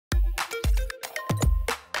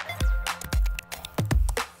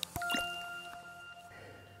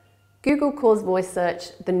Google calls voice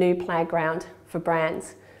search the new playground for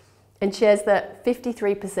brands and shares that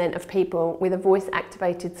 53% of people with a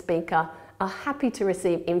voice-activated speaker are happy to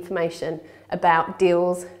receive information about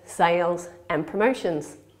deals, sales, and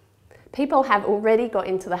promotions. People have already got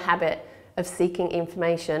into the habit of seeking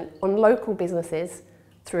information on local businesses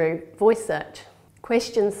through voice search.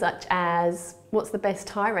 Questions such as, what's the best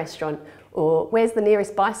Thai restaurant? Or where's the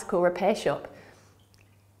nearest bicycle repair shop?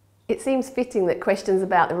 It seems fitting that questions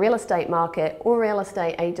about the real estate market or real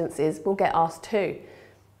estate agencies will get asked too.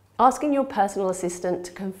 Asking your personal assistant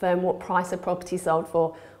to confirm what price a property sold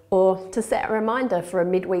for or to set a reminder for a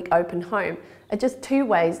midweek open home are just two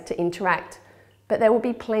ways to interact, but there will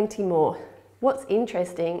be plenty more. What's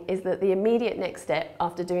interesting is that the immediate next step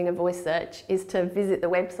after doing a voice search is to visit the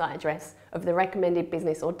website address of the recommended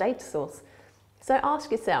business or data source. So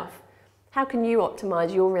ask yourself, how can you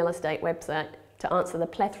optimise your real estate website to answer the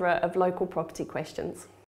plethora of local property questions?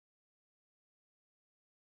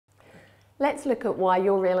 Let's look at why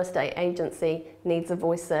your real estate agency needs a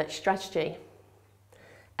voice search strategy.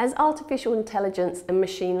 As artificial intelligence and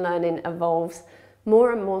machine learning evolves,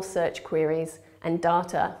 more and more search queries and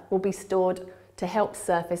data will be stored to help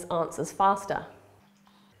surface answers faster.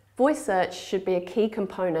 Voice search should be a key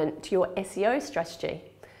component to your SEO strategy.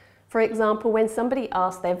 For example, when somebody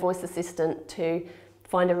asks their voice assistant to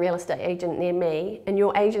find a real estate agent near me and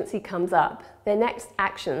your agency comes up, their next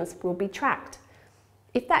actions will be tracked.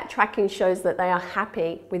 If that tracking shows that they are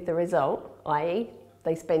happy with the result, i.e.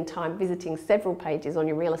 they spend time visiting several pages on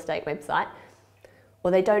your real estate website,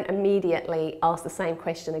 or they don't immediately ask the same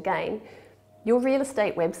question again, your real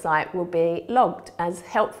estate website will be logged as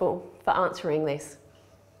helpful for answering this.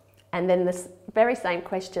 And then this very same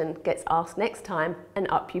question gets asked next time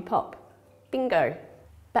and up you pop. Bingo!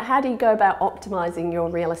 But how do you go about optimising your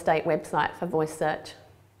real estate website for voice search?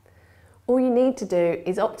 All you need to do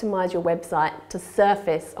is optimise your website to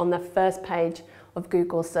surface on the first page of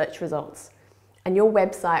Google's search results, and your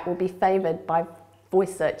website will be favoured by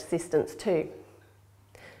voice search assistants too.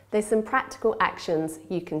 There's some practical actions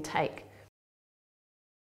you can take.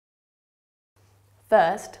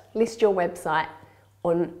 First, list your website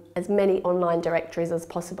on as many online directories as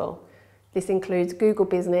possible. This includes Google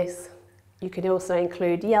Business. You could also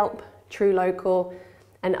include Yelp, Hoole.co,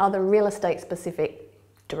 and other real estate specific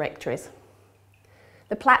directories.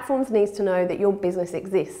 The platforms need to know that your business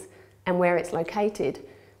exists and where it's located.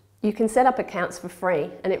 You can set up accounts for free,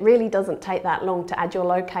 and it really doesn't take that long to add your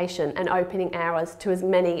location and opening hours to as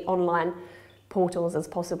many online portals as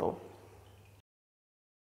possible.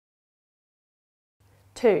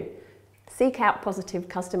 2. Seek out positive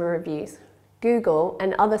customer reviews. Google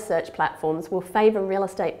and other search platforms will favour real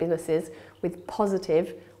estate businesses with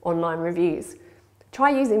positive online reviews.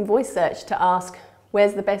 Try using voice search to ask,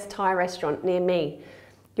 where's the best Thai restaurant near me?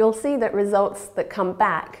 You'll see that results that come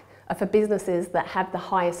back are for businesses that have the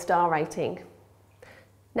highest star rating.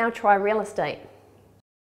 Now try real estate.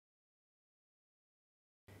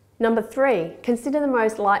 Number 3, consider the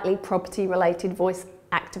most likely property-related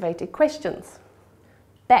voice-activated questions.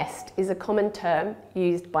 Best is a common term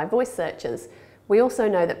used by voice searchers. We also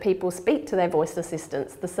know that people speak to their voice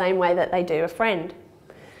assistants the same way that they do a friend.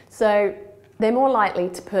 So they're more likely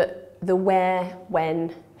to put the where,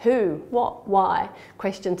 when, who, what, why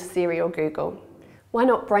question to Siri or Google. Why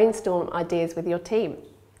not brainstorm ideas with your team?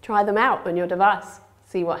 Try them out on your device,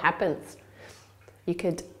 see what happens. You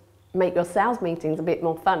could make your sales meetings a bit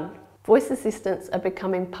more fun. Voice assistants are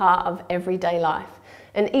becoming part of everyday life,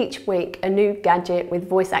 and each week a new gadget with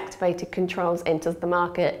voice-activated controls enters the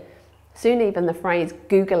market. Soon even the phrase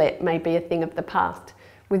 "Google it" may be a thing of the past,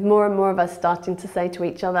 with more and more of us starting to say to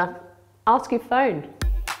each other, "Ask your phone."